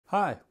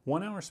Hi,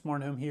 1 Hour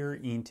Smart Home here,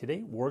 and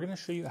today we're going to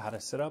show you how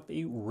to set up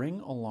a Ring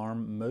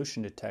Alarm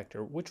Motion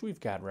Detector, which we've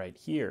got right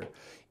here.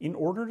 In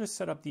order to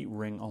set up the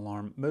Ring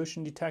Alarm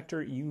Motion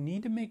Detector, you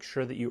need to make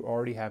sure that you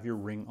already have your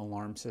Ring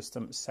Alarm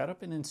system set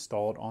up and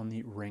installed on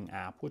the Ring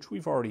app, which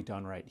we've already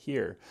done right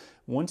here.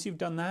 Once you've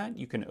done that,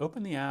 you can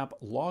open the app,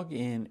 log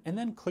in, and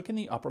then click in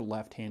the upper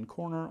left-hand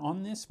corner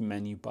on this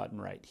menu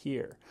button right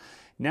here.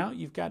 Now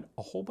you've got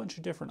a whole bunch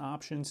of different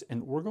options,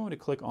 and we're going to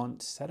click on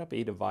Set up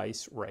a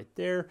device right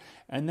there,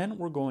 and then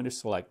we're going to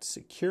select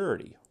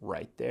Security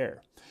right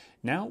there.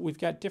 Now we've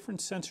got different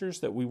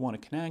sensors that we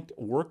want to connect.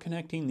 We're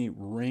connecting the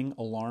Ring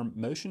Alarm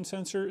Motion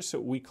Sensor,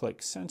 so we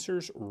click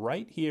Sensors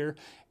right here,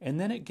 and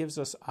then it gives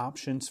us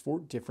options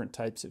for different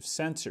types of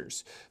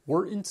sensors.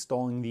 We're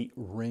installing the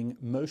Ring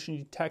Motion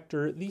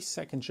Detector, the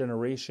second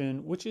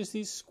generation, which is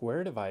the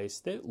square device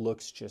that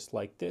looks just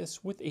like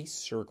this with a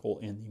circle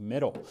in the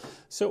middle.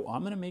 So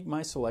I'm going to make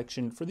my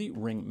selection for the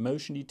Ring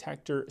Motion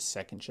Detector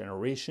second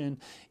generation,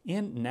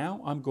 and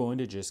now I'm going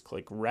to just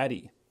click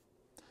Ready.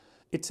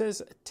 It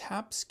says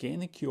tap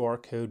Scan the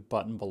QR code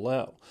button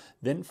below.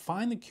 Then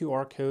find the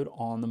QR code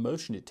on the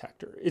motion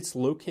detector. It's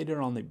located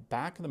on the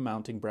back of the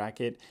mounting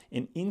bracket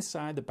and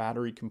inside the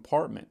battery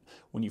compartment.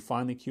 When you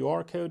find the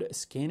QR code,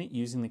 scan it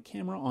using the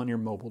camera on your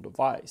mobile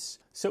device.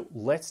 So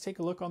let's take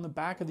a look on the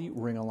back of the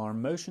Ring Alarm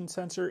Motion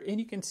Sensor, and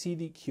you can see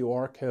the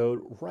QR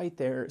code right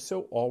there.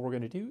 So all we're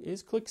going to do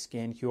is click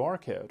Scan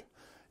QR code.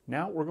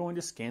 Now we're going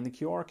to scan the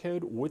QR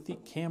code with the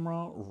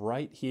camera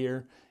right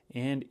here,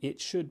 and it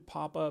should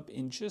pop up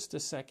in just a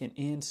second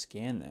and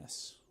scan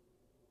this.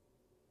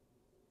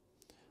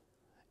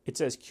 It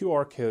says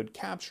QR code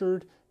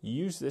captured.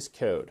 Use this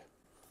code.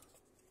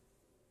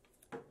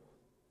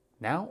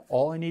 Now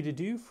all I need to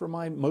do for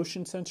my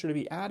motion sensor to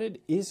be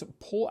added is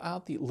pull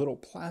out the little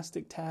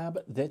plastic tab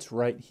that's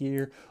right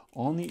here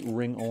on the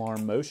Ring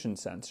Alarm Motion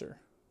Sensor.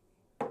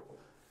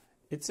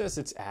 It says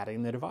it's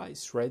adding the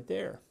device right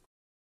there.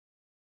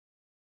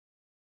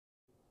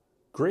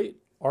 Great,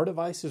 our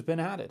device has been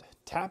added.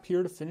 Tap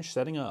here to finish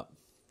setting up.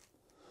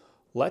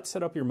 Let's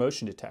set up your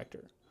motion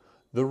detector.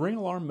 The Ring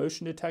Alarm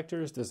Motion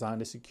Detector is designed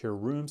to secure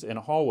rooms and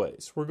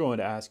hallways. We're going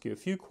to ask you a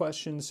few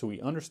questions so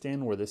we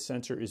understand where this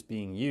sensor is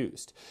being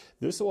used.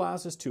 This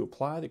allows us to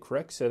apply the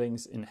correct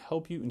settings and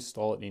help you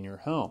install it in your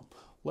home.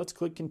 Let's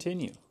click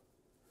Continue.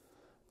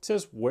 It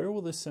says, where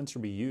will this sensor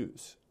be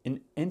used? An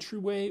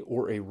entryway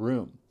or a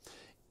room?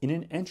 In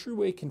an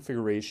entryway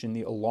configuration,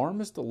 the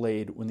alarm is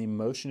delayed when the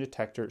motion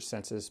detector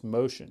senses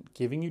motion,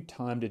 giving you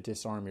time to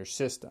disarm your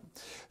system.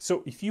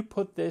 So if you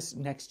put this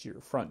next to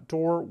your front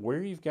door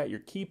where you've got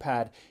your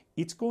keypad,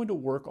 it's going to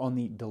work on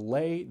the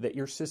delay that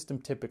your system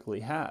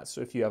typically has.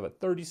 So if you have a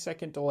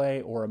 30-second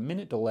delay or a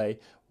minute delay,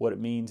 what it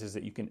means is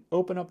that you can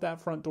open up that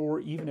front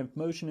door even if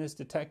motion is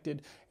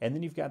detected, and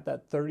then you've got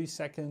that 30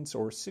 seconds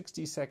or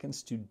 60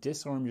 seconds to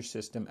disarm your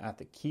system at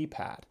the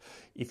keypad.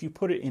 If you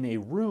put it in a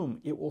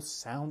room, it will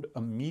sound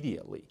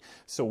immediately.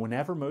 So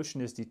whenever motion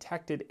is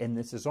detected and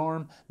this is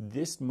armed,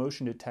 this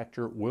motion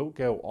detector will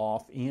go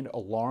off and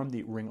alarm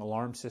the Ring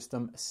Alarm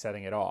system,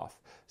 setting it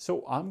off.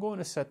 So I'm going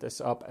to set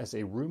this up as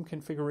a room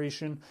configuration,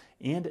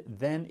 and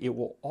then it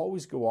will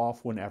always go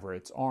off whenever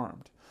it's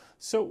armed.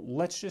 So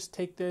let's just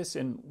take this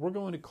and we're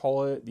going to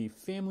call it the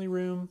family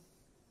room,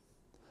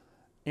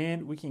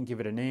 and we can give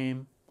it a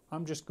name.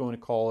 I'm just going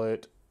to call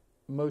it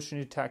motion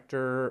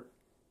detector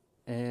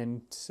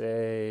and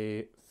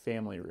say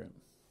family room.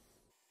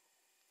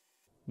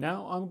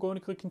 Now I'm going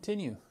to click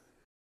Continue.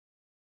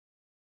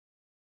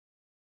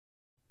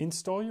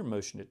 Install your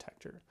motion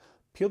detector.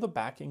 Peel the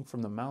backing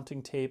from the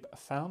mounting tape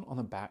found on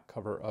the back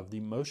cover of the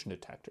motion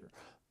detector.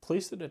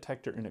 Place the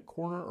detector in a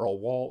corner or a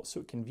wall so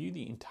it can view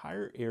the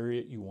entire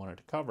area you want it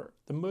to cover.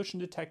 The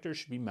motion detector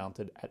should be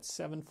mounted at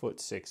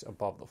 7'6"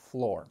 above the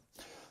floor.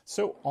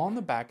 So on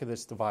the back of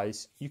this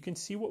device, you can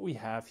see what we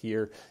have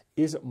here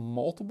is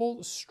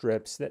multiple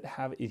strips that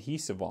have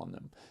adhesive on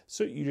them.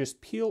 So you just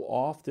peel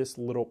off this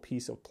little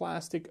piece of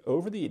plastic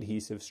over the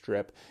adhesive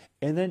strip,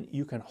 and then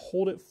you can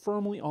hold it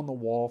firmly on the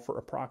wall for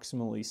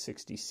approximately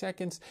 60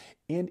 seconds,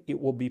 and it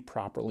will be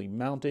properly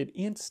mounted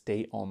and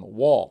stay on the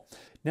wall.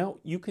 Now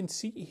you can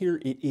see here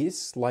it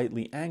is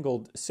slightly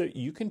angled, so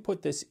you can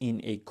put this in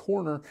a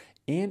corner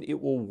and it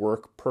will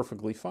work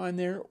perfectly fine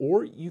there,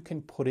 or you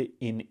can put it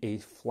in a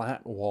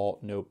flat wall,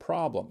 no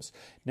problems.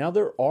 Now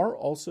there are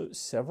also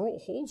several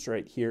holes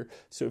right here,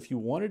 so if you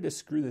wanted to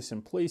screw this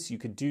in place, you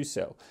could do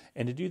so.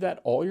 And to do that,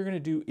 all you're going to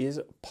do is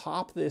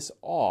pop this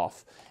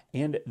off,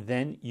 and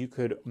then you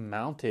could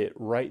mount it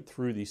right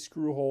through the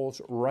screw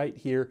holes right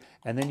here,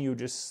 and then you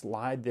just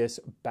slide this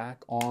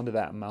back onto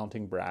that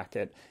mounting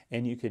bracket,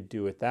 and you could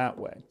do it that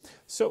way.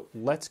 So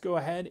let's go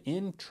ahead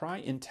and try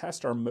and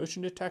test our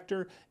motion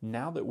detector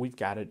now that we've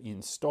got it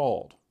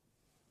installed.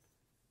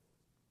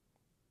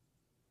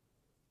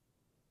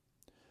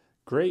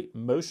 Great,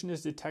 motion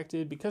is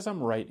detected because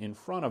I'm right in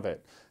front of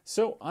it.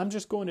 So I'm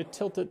just going to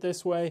tilt it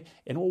this way,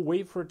 and we'll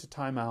wait for it to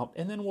time out,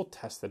 and then we'll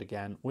test it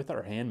again with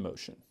our hand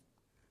motion.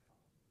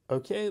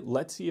 Okay,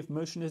 let's see if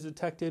motion is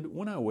detected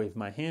when I wave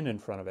my hand in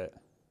front of it.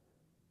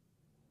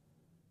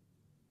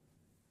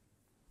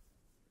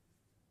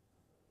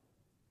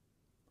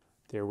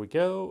 There we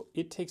go.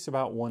 It takes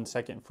about 1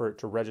 second for it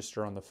to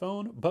register on the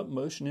phone, but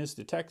motion is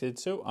detected,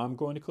 so I'm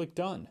going to click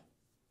done.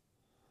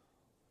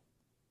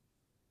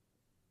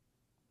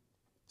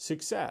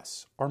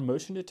 Success! Our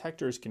motion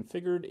detector is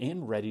configured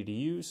and ready to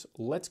use.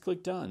 Let's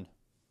click done.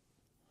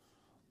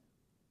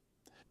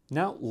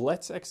 Now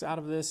let's X out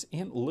of this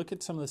and look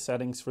at some of the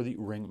settings for the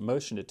Ring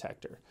Motion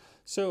Detector.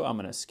 So I'm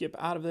going to skip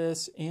out of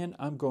this and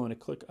I'm going to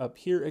click up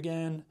here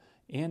again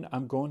and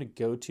I'm going to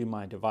go to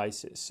my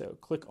devices. So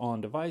click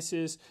on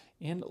devices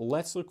and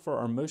let's look for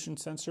our motion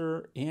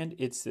sensor, and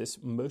it's this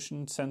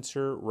motion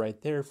sensor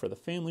right there for the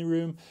family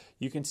room.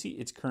 You can see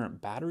its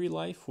current battery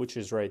life, which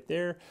is right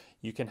there.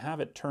 You can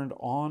have it turned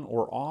on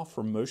or off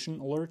for motion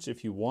alerts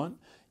if you want.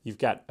 You've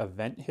got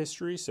event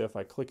history, so if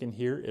I click in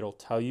here, it'll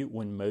tell you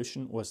when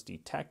motion was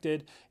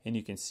detected, and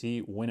you can see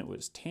when it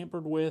was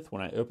tampered with,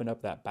 when I open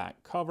up that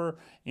back cover,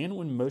 and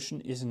when motion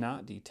is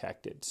not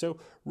detected. So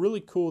really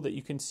cool that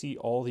you can see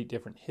all the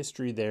different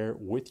history there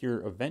with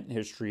your event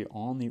history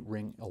on the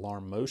Ring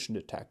Alarm Motion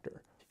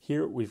Detector.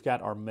 Here we've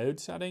got our mode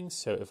settings,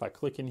 so if I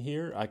click in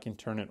here, I can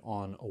turn it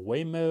on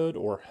away mode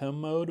or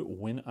home mode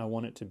when I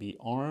want it to be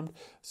armed.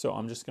 So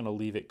I'm just going to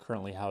leave it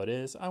currently how it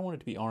is. I want it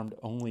to be armed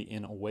only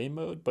in away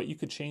mode, but you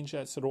could change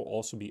that so it'll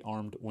also be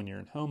armed when you're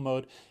in home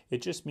mode.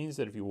 It just means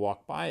that if you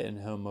walk by it in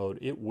home mode,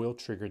 it will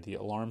trigger the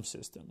alarm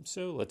system.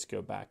 So let's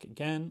go back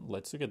again.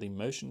 Let's look at the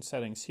motion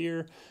settings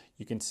here.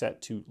 You can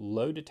set to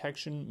low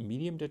detection,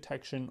 medium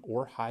detection,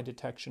 or high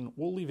detection.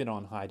 We'll leave it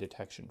on high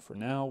detection for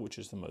now, which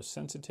is the most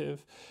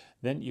sensitive.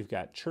 Then you've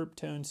got chirp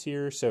tones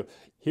here. So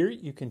here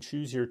you can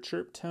choose your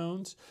chirp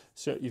tones.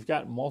 So you've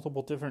got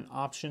multiple different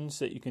options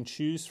that you can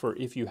choose for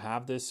if you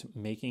have this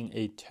making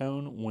a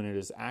tone when it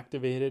is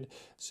activated.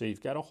 So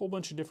you've got a whole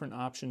bunch of different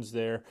options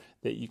there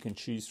that you can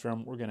choose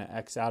from. We're going to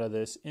X out of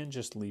this and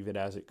just leave it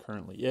as it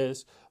currently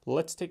is.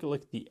 Let's take a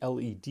look at the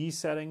LED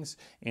settings.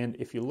 And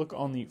if you look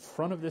on the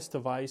front of this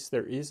device,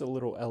 there is a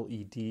little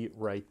LED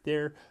right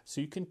there. So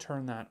you can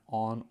turn that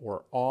on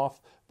or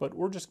off, but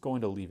we're just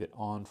going to leave it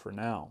on for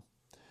now.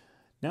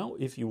 Now,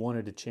 if you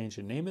wanted to change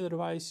the name of the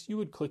device, you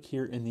would click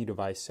here in the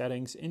device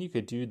settings and you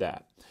could do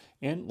that.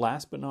 And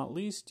last but not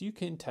least, you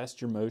can test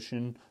your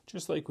motion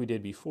just like we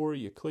did before.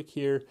 You click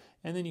here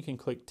and then you can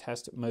click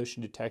test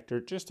motion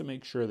detector just to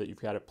make sure that you've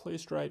got it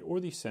placed right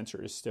or the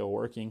sensor is still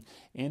working.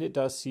 And it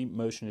does see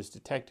motion is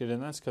detected,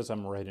 and that's because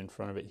I'm right in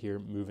front of it here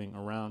moving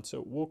around.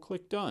 So we'll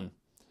click done.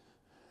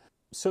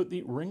 So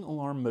the Ring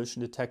Alarm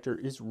Motion Detector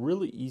is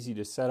really easy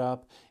to set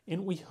up,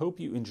 and we hope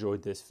you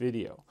enjoyed this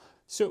video.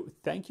 So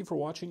thank you for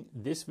watching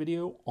this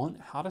video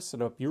on how to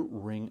set up your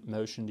Ring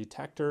Motion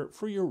Detector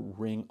for your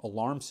Ring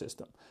alarm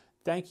system.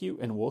 Thank you,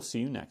 and we'll see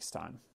you next time.